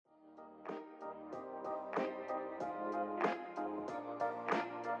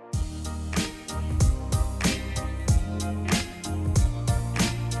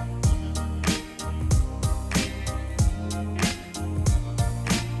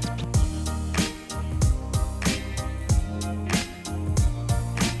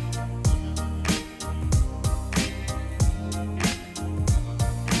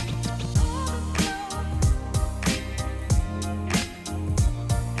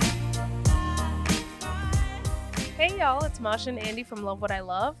Hey y'all, it's Masha and Andy from Love What I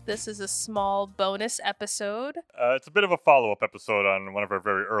Love. This is a small bonus episode. It's a bit of a follow-up episode on one of our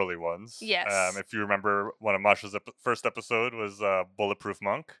very early ones. Yes. If you remember, one of Masha's first episode was Bulletproof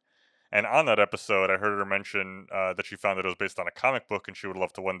Monk, and on that episode, I heard her mention that she found that it was based on a comic book, and she would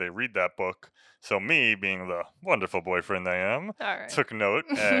love to one day read that book. So me, being the wonderful boyfriend I am, All right. took note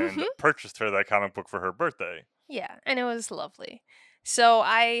and purchased her that comic book for her birthday. Yeah, and it was lovely. So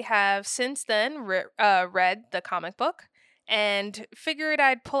I have since then read the comic book and figured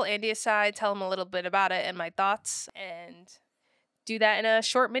I'd pull Andy aside, tell him a little bit about it and my thoughts, and do that in a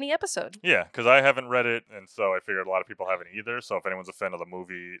short mini episode. Yeah, because I haven't read it, and so I figured a lot of people haven't either. So if anyone's a fan of the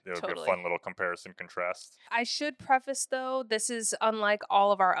movie, it would be a Totally. fun little comparison contrast. I should preface though, this is unlike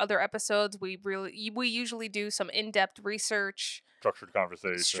all of our other episodes. We usually do some in-depth research,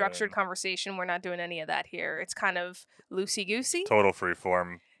 structured conversation. We're not doing any of that here. It's kind of loosey goosey. Total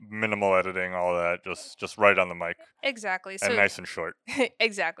freeform, minimal editing, all that. Just right on the mic Exactly. and So nice and short.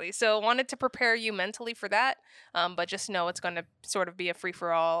 exactly. So wanted to prepare you mentally for that, but just know it's going to sort of be a free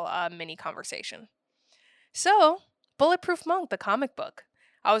for all mini conversation. So Bulletproof Monk, the comic book.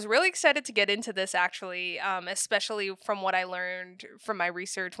 I was really excited to get into this actually, especially from what I learned from my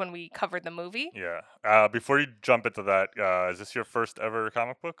research when we covered the movie. Yeah. Before you jump into that, is this your first ever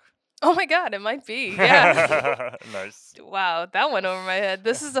comic book? Oh my god, it might be. Yeah. Nice. Wow, that went over my head.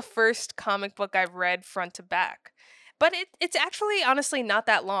 This is the first comic book I've read front to back. But it's actually honestly not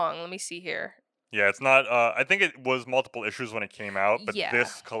that long. Let me see here. Yeah, it's not. I think it was multiple issues when it came out, but Yeah.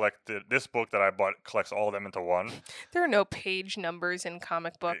 this book that I bought collects all of them into one. There are no page numbers in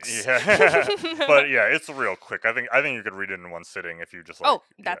comic books. Yeah, but yeah, it's real quick. I think you could read it in one sitting if you just like. Oh,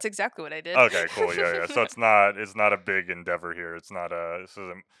 that's exactly what I did. Okay, cool. Yeah. So it's not a big endeavor here. It's not this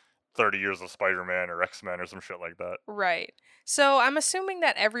isn't 30 years of Spider-Man or X-Men or some shit like that. Right. So I'm assuming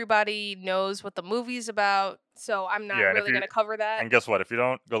that everybody knows what the movie's about. So I'm not Yeah, and if really you- going to cover that. And guess what? If you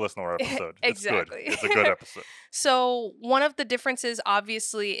don't, go listen to our episode. Exactly. It's good. It's a good episode. So one of the differences,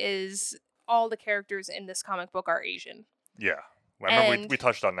 obviously, is all the characters in this comic book are Asian. Yeah. I remember And- we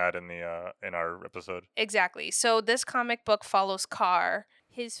touched on that in the in our episode. Exactly. So this comic book follows Carr.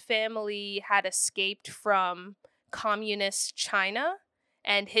 His family had escaped from communist China,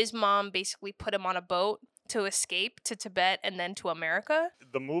 and his mom basically put him on a boat to escape to Tibet and then to America.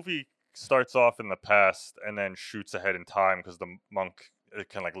 The movie starts off in the past and then shoots ahead in time because the monk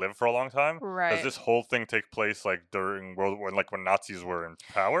can like live for a long time. Right. Does this whole thing take place like during World War, like when Nazis were in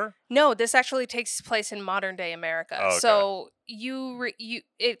power? No, this actually takes place in modern day America. Oh, okay. So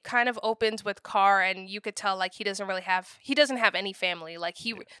it kind of opens with Carr, and you could tell like he doesn't have any family. Like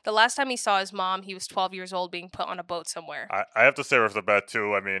the last time he saw his mom, he was 12 years old, being put on a boat somewhere. I have to say right off the bat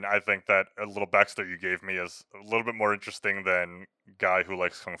too. I mean, I think that a little backstory you gave me is a little bit more interesting than guy who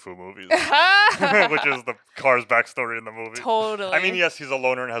likes kung fu movies, which is the Car's backstory in the movie. Totally. I mean, yes, he's a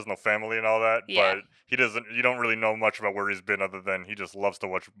loner and has no family and all that, Yeah. but he doesn't. You don't really know much about where he's been other than he just loves to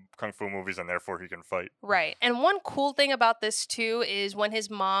watch kung fu movies and therefore he can fight. Right. And one cool thing about this too is when his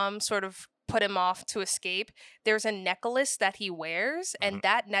mom sort of put him off to escape, there's a necklace that he wears, and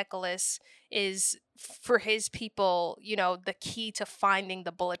that necklace is for his people, the key to finding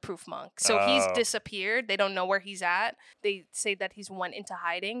the bulletproof monk. So he's Oh. disappeared. They don't know where he's at. They say that he's went into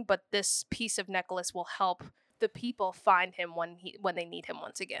hiding, but this piece of necklace will help the people find him when they need him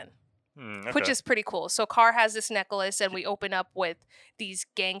once again. Which Okay. is pretty cool. So Carr has this necklace, and we open up with these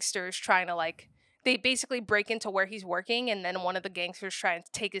gangsters trying to they basically break into where he's working, and then one of the gangsters trying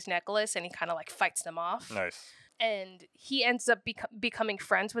to take his necklace, and he kind of fights them off. Nice. And he ends up becoming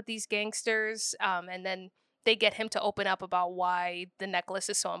friends with these gangsters, and then they get him to open up about why the necklace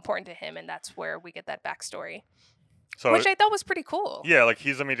is so important to him, and that's where we get that backstory. So Which I thought was pretty cool. yeah, like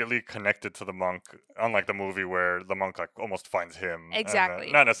he's immediately connected to the monk, unlike the movie where the monk like almost finds him. and,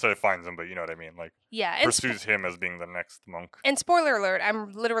 Exactly. not necessarily finds him, but you know what I mean. Like Yeah, and, pursues him as being the next monk. and spoiler alert,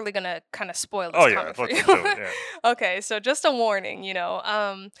 I'm literally gonna kind of spoil this Oh yeah, comic for let's you. do it. Yeah. Okay, so just a warning,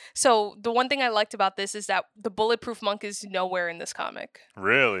 So the one thing I liked about this is that the bulletproof monk is nowhere in this comic.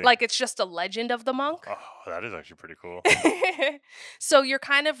 Really? Like it's just a legend of the monk. Oh, that is actually pretty cool. So you're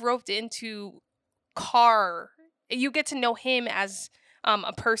kind of roped into Carr. You get to know him as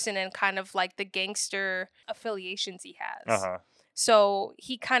a person and kind of like the gangster affiliations he has. Uh-huh. So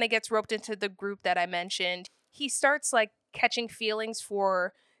he kind of gets roped into the group that I mentioned. He starts catching feelings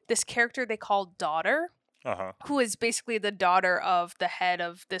for this character they call Daughter, Uh-huh. who is basically the daughter of the head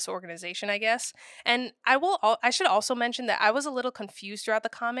of this organization, I guess. And I should also mention that I was a little confused throughout the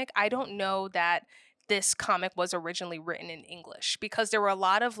comic. I don't know that this comic was originally written in English because there were a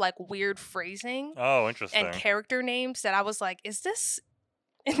lot of weird phrasing Oh, interesting. and character names that I was like, is this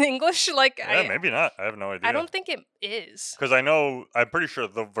in English. Like Yeah, maybe not. I have no I idea. don't think it is. Because I'm pretty sure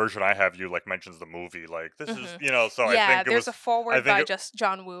the version I have you like mentions the movie. Like this is, Hmm. so I Yeah, think it there's a was, I forward think by it, just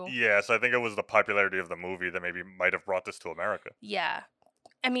John Woo. yes, I think it was the popularity of the movie that maybe might have brought this to America. Yeah.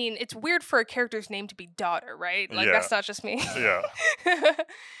 I mean, it's weird for a character's name to be daughter, right? Like Yeah, that's not just me. yeah.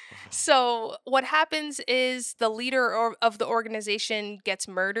 So what happens is the leader of the organization gets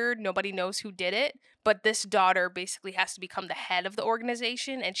murdered. Nobody knows who did it, but this daughter basically has to become the head of the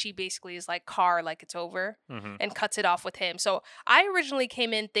organization, and she basically is like Carr, like it's over, Hmm. and cuts it off with him. So I originally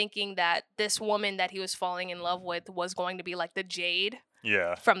came in thinking that this woman that he was falling in love with was going to be like the Jade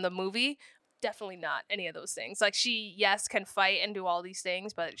Yeah, from the movie. Definitely not any of those things. Like she, yes, can fight and do all these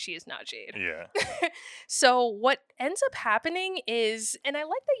things, but she is not Jade. yeah. So what ends up happening is, and I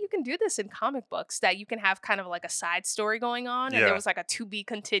like that you can do this in comic books, that you can have kind of like a side story going on, and there Yeah. was like a to be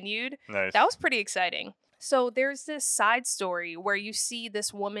continued. Nice. That was pretty exciting. So there's this side story where you see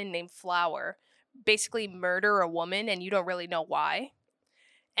this woman named Flower basically murder a woman, and you don't really know why.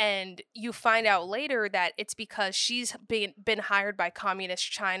 And you find out later that it's because she's been hired by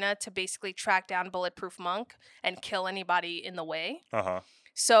communist China to basically track down Bulletproof Monk and kill anybody in the way. Uh-huh.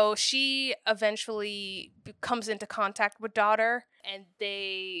 So she eventually comes into contact with daughter, and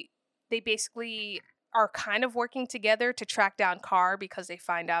they basically are kind of working together to track down Carr, because they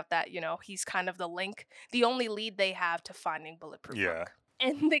find out that, he's kind of the link, the only lead they have to finding Bulletproof Yeah. Monk.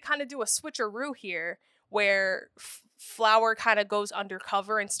 And they kind of do a switcheroo here where Flower kind of goes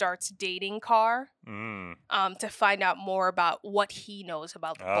undercover and starts dating Carr Mm. to find out more about what he knows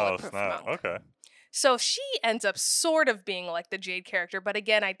about the Oh, Bulletproof snap. Monk. Okay. So she ends up sort of being like the Jade character, but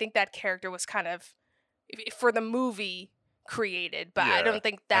again, I think that character was kind of for the movie created, but I Yeah. don't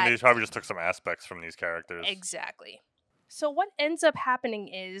think And that they probably just took some aspects from these characters. exactly. So what ends up happening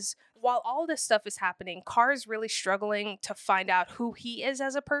is, while all this stuff is happening, Carr is really struggling to find out who he is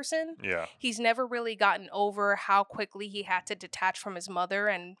as a person. Yeah. He's never really gotten over how quickly he had to detach from his mother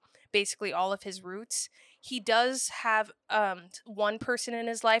and basically all of his roots. He does have one person in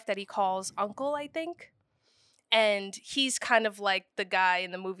his life that he calls uncle, I think. And he's kind of like the guy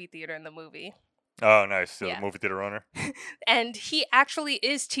in the movie theater in the movie. Oh, nice. So Yeah. the movie theater owner. And he actually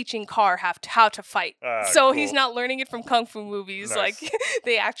is teaching Carr how to fight. Ah, So he's cool. not learning it from kung fu movies. Nice. Like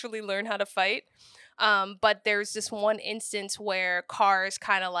they actually learn how to fight. But there's this one instance where Carr is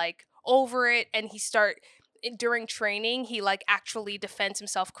kind of like over it, and during training he like actually defends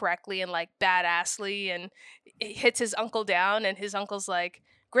himself correctly and like badassly, and hits his uncle down, and his uncle's like,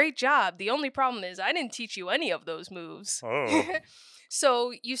 "Great job. The only problem is I didn't teach you any of those moves." Oh.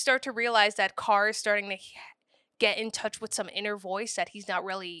 So you start to realize that Carr is starting to get in touch with some inner voice that he's not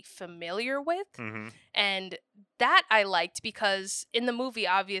really familiar with. Mm-hmm. And that I liked, because in the movie,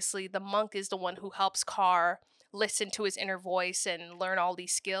 obviously, the monk is the one who helps Carr listen to his inner voice and learn all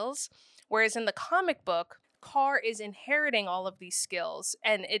these skills. Whereas in the comic book, Carr is inheriting all of these skills,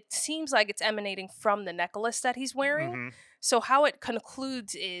 and it seems like it's emanating from the necklace that he's wearing. Mm-hmm. So how it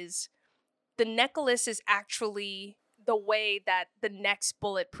concludes is the necklace is actually the way that the next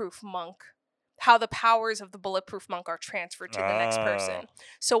Bulletproof Monk, how the powers of the Bulletproof Monk are transferred to the next person.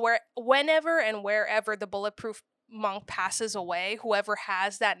 So whenever and wherever the Bulletproof Monk passes away, whoever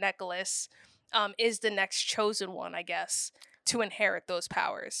has that necklace is the next chosen one, I guess, to inherit those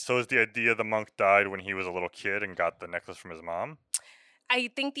powers. So is the idea the monk died when he was a little kid and got the necklace from his mom? I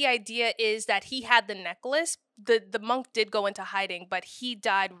think the idea is that he had the necklace. The monk did go into hiding, but he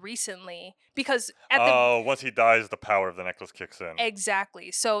died recently because once he dies, the power of the necklace kicks in. Exactly.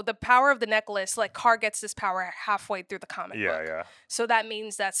 So the power of the necklace, like Carr gets this power halfway through the comic book. Yeah. So that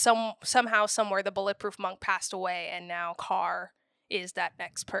means that somehow, somewhere, the Bulletproof Monk passed away, and now Carr is that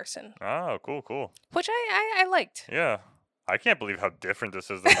next person, Oh, cool. which I liked. Yeah. I can't believe how different this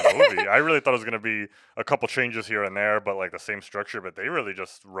is than the movie. I really thought it was going to be a couple changes here and there, but like the same structure, but they really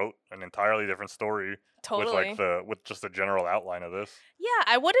just wrote an entirely different story Totally. with just the general outline of this. Yeah,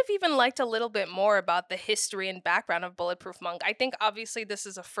 I would have even liked a little bit more about the history and background of Bulletproof Monk. I think obviously this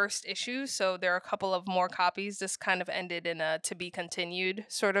is a first issue, so there are a couple of more copies. This kind of ended in a to be continued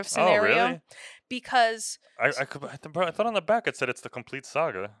sort of scenario. Oh, really? Because I thought on the back it said it's the complete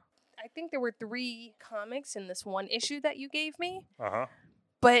saga. I think there were 3 comics in this one issue that you gave me. Uh-huh.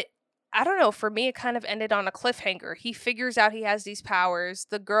 But I don't know, for me it kind of ended on a cliffhanger. He figures out he has these powers.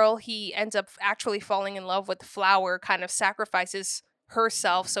 The girl he ends up actually falling in love with, Flower, kind of sacrifices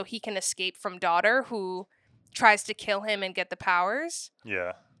herself so he can escape from Daughter, who tries to kill him and get the powers.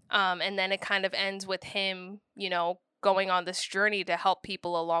 Yeah. And then it kind of ends with him, going on this journey to help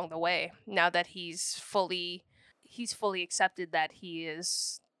people along the way. Now that he's fully accepted that he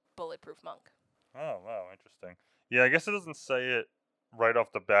is Bulletproof Monk. Oh, wow, interesting. Yeah, I guess it doesn't say it right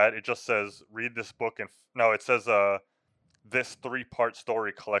off the bat. It just says read this book and no, it says this 3-part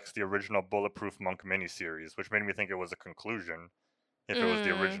story collects the original Bulletproof Monk miniseries, which made me think it was a conclusion if it was the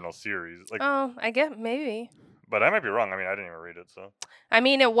Mm. original series. Like, Oh, I guess maybe. but I might be wrong. I mean, I didn't even read it, so I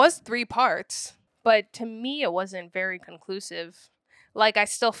mean, it was 3 parts, but to me, it wasn't very conclusive. Like, I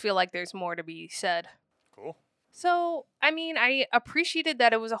still feel like there's more to be said. cool. So, I mean, I appreciated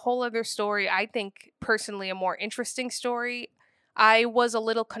that it was a whole other story. I think, personally, a more interesting story. I was a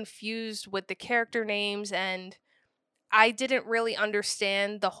little confused with the character names, and I didn't really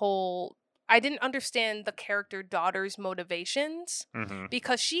understand the whole. I didn't understand the character daughter's motivations Mm-hmm.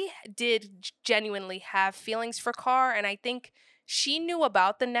 because she did genuinely have feelings for Carr, and I think she knew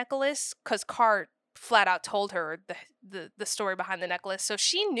about the necklace because Carr flat out told her the story behind the necklace. So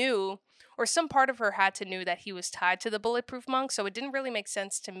she knew, or some part of her had to knew that he was tied to the Bulletproof Monk. So it didn't really make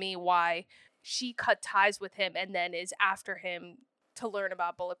sense to me why she cut ties with him and then is after him to learn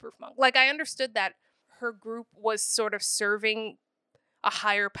about Bulletproof Monk. Like, I understood that her group was sort of serving a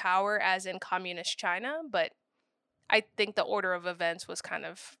higher power, as in communist China, but I think the order of events was kind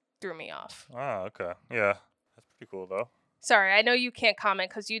of threw me off. Ah, okay. Yeah, that's pretty cool though. Sorry, I know you can't comment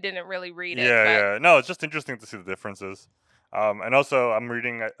because you didn't really read it, Yeah, but yeah. No, it's just interesting to see the differences. And also, I'm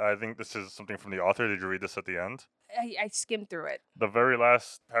reading. I think this is something from the author. Did you read this at the end? I skimmed through it. The very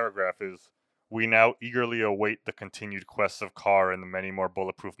last paragraph is, "We now eagerly await the continued quests of Carr and the many more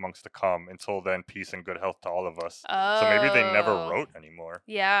bulletproof monks to come. Until then, peace and good health to all of us." So maybe they never Oh, wrote anymore.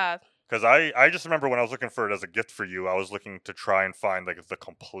 yeah. Because I just remember when I was looking for it as a gift for you, I was looking to try and find like the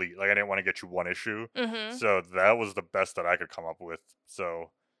complete. Like I didn't want to get you one issue. Mm-hmm. So that was the best that I could come up with.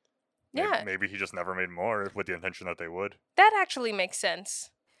 So Yeah, maybe he just never made more with the intention that they would. that actually makes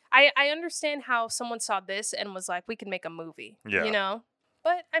sense. I understand how someone saw this and was like, we can make a movie, you Yeah. know?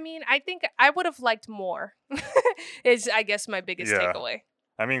 But I mean, I think I would have liked more, is I guess my biggest Yeah. takeaway.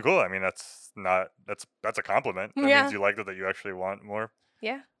 I mean, cool. I mean, that's a compliment. That Yeah. means you liked it, that you actually want more.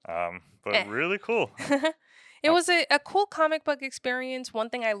 Yeah. But Eh. really cool. It Uh, was a cool comic book experience.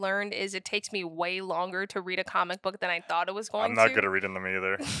 One thing I learned is it takes me way longer to read a comic book than I thought it was I'm going not good to. at reading them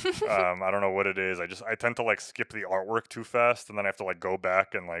either. I don't know what it is. I tend to like skip the artwork too fast, and then I have to like go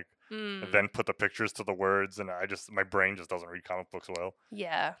back and like Mm, then put the pictures to the words, and my brain just doesn't read comic books well.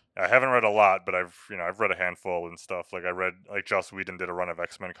 yeah. I haven't read a lot, but I've read a handful and stuff. Like I read like Joss Whedon did a run of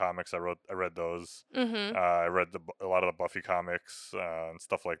X-Men comics. I read those. Mm-hmm. I read a lot of the Buffy comics and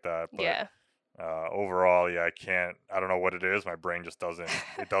stuff like that. But Yeah. overall, yeah, I don't know what it is. My brain just doesn't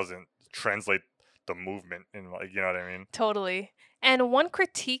translate the movement in, like, you know what I mean? Totally. And one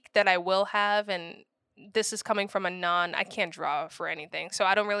critique that I will have, and this is coming from I can't draw for anything, so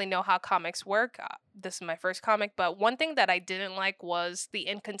I don't really know how comics work. This is my first comic, but one thing that I didn't like was the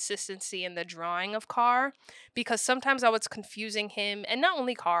inconsistency in the drawing of Carr, because sometimes I was confusing him, and not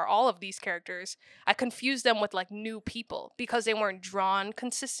only Carr, all of these characters, I confused them with like new people because they weren't drawn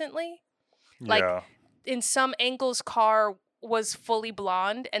consistently. Like, Yeah, in some angles, Carr was fully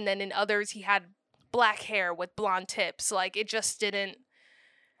blonde, and then in others, he had black hair with blonde tips. Like, it just didn't.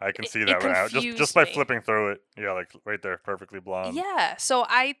 I can It, see it that right now. Just confused by me. flipping through it. Yeah, like right there, perfectly blonde. Yeah, so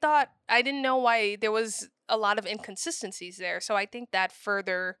I thought I didn't know why there was a lot of inconsistencies there. So I think that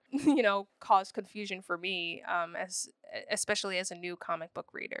further, caused confusion for me, as especially as a new comic book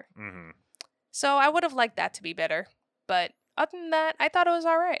reader. Hmm. So I would have liked that to be better, but other than that, I thought it was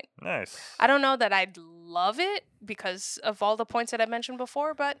all right. Nice. I don't know that I'd love it because of all the points that I mentioned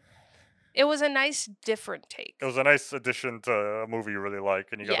before, but it was a nice, different take. It was a nice addition to a movie you really like,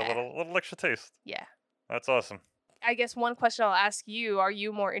 and you got a Yeah, little extra taste. yeah. That's awesome. I guess one question I'll ask you, are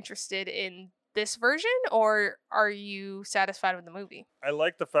you more interested in this version or are you satisfied with the movie? I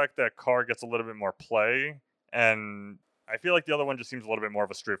like the fact that Carr gets a little bit more play, and I feel like the other one just seems a little bit more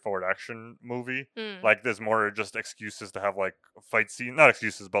of a straightforward action movie. Mm, Like there's more just excuses to have like fight scene, not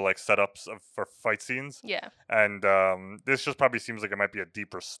excuses, but like setups for fight scenes. yeah, And this just probably seems like it might be a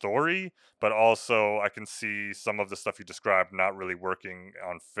deeper story, but also I can see some of the stuff you described not really working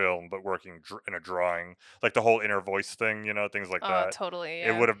on film, but working in a drawing, like the whole inner voice thing, things like that. totally, It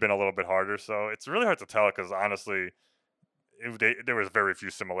yeah. would have been a little bit harder, so it's really hard to tell because honestly, there was very few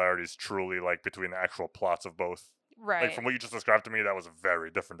similarities truly like between the actual plots of both. Like Right. from what you just described to me, that was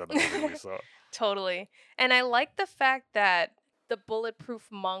very different than the movie we saw. Totally. And I like the fact that the Bulletproof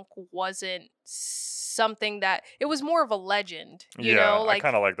Monk wasn't something that it was more of a legend, Yeah, I kind like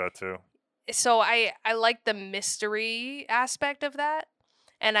of like that too. so I like the mystery aspect of that.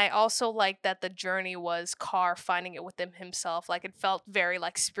 And I also like that the journey was Carr finding it within himself. Like it felt very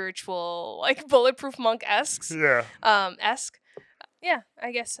like spiritual, like Bulletproof Monk esque. Yeah. Esque. Yeah,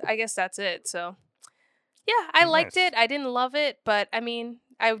 I guess that's it. So Yeah, I liked Nice. it. I didn't love it, but I mean,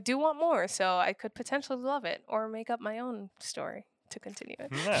 I do want more, so I could potentially love it or make up my own story to continue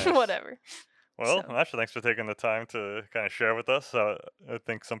it. Nice. Whatever. Well, So, actually, thanks for taking the time to kind of share with us. I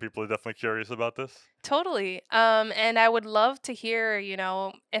think some people are definitely curious about this. totally. And I would love to hear,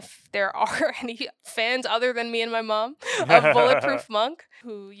 if there are any fans other than me and my mom of Bulletproof Monk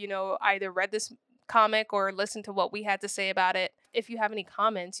who, either read this comic or listened to what we had to say about it. If you have any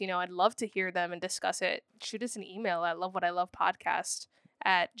comments, I'd love to hear them and discuss it. Shoot us an email at lovewhatilove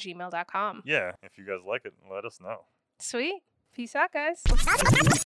podcast@gmail.com. Yeah, if you guys like it, let us know. Sweet. Peace out, guys.